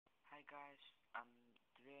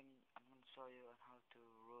show you on how to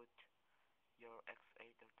root your X8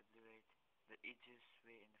 or W8 the easiest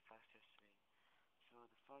way and the fastest way. So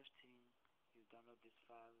the first thing, you download this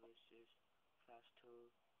file which is Flashtool.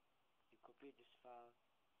 You copy this file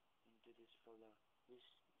into this folder. This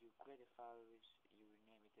you create a file which you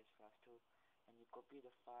rename it as Flashtool, and you copy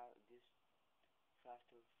the file, this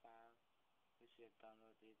Flashtool file which you have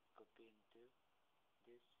downloaded, copy into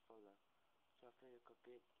this folder. So after you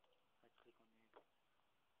copy it, right click on it,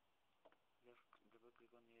 left double click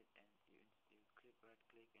on it, and you click right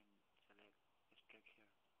click and select extract here.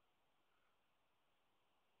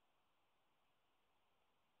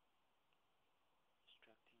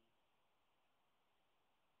 Extracting.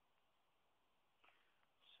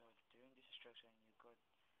 So during this extraction, you got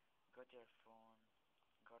your phone,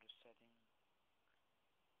 go to setting, and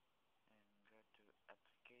go to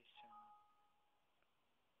application.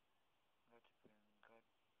 You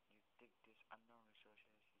take this unknown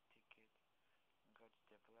resources, you take it, and go to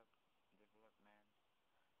development, and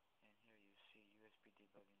here you see USB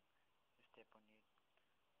debugging. Just tap on it,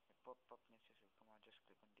 a pop-up message will come out, just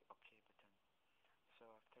click on the OK button. So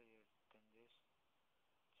after you've done this,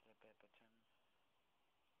 select that button,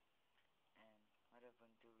 and what I'm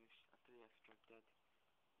going to do is, after you extracted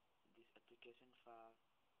this application file,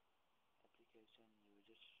 you will just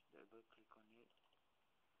double click on it,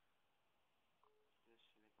 just select on the yes,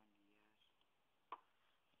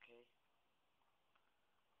 okay.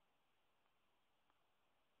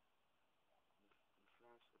 The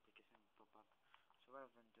Flash application will pop up. So what I'm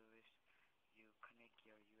going to do is, you connect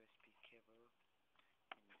your USB cable and you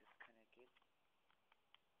just connect it.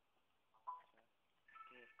 So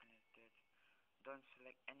after you've connected, don't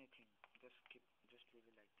select anything, just leave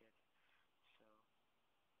it like that. So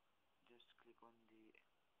just click on the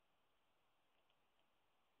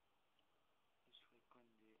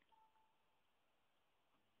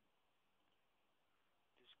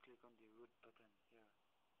root button here,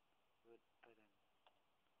 root button.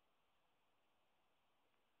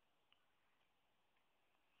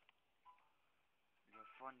 Your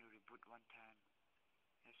phone will reboot one time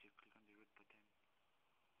as you click on the root button.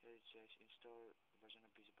 Here it says install version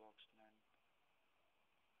of BusyBox none,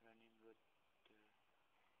 running root.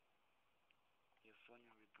 Your phone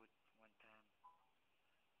will reboot one time.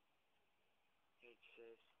 Here it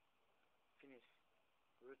says finish.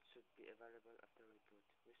 Root should be available after reboot,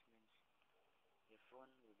 which means your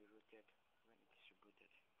phone will be rooted when it is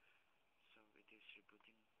rebooted. So it is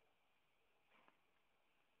rebooting.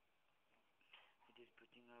 It is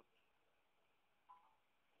booting up.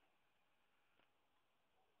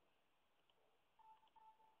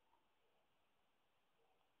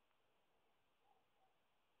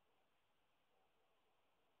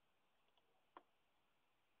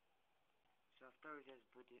 So after it has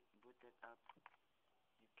booted up,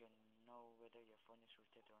 you can know whether your phone is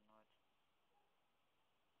rooted or not.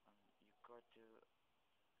 You go to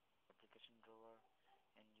application drawer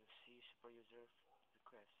and you see super user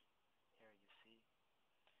request. Here you see just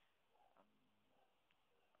charge phone.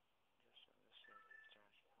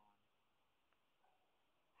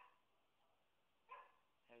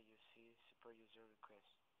 Here you see super user request,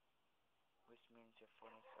 which means your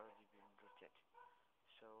phone has already been rooted.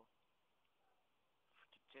 So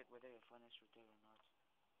to check whether your phone is rooted or not,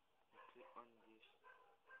 you click on this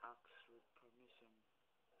ask root permission.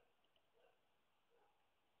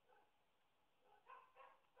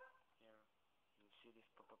 Here you see this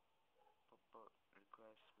pop-up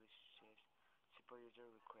request which says super user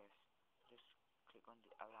request. Just click on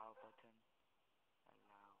the allow button.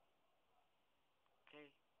 Allow. Okay,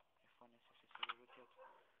 your phone is successfully rooted.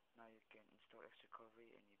 Now you can install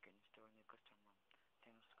Xrecovery and you can install new custom ROM.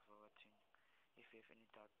 Thanks for watching. If you have any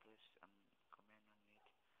doubt, please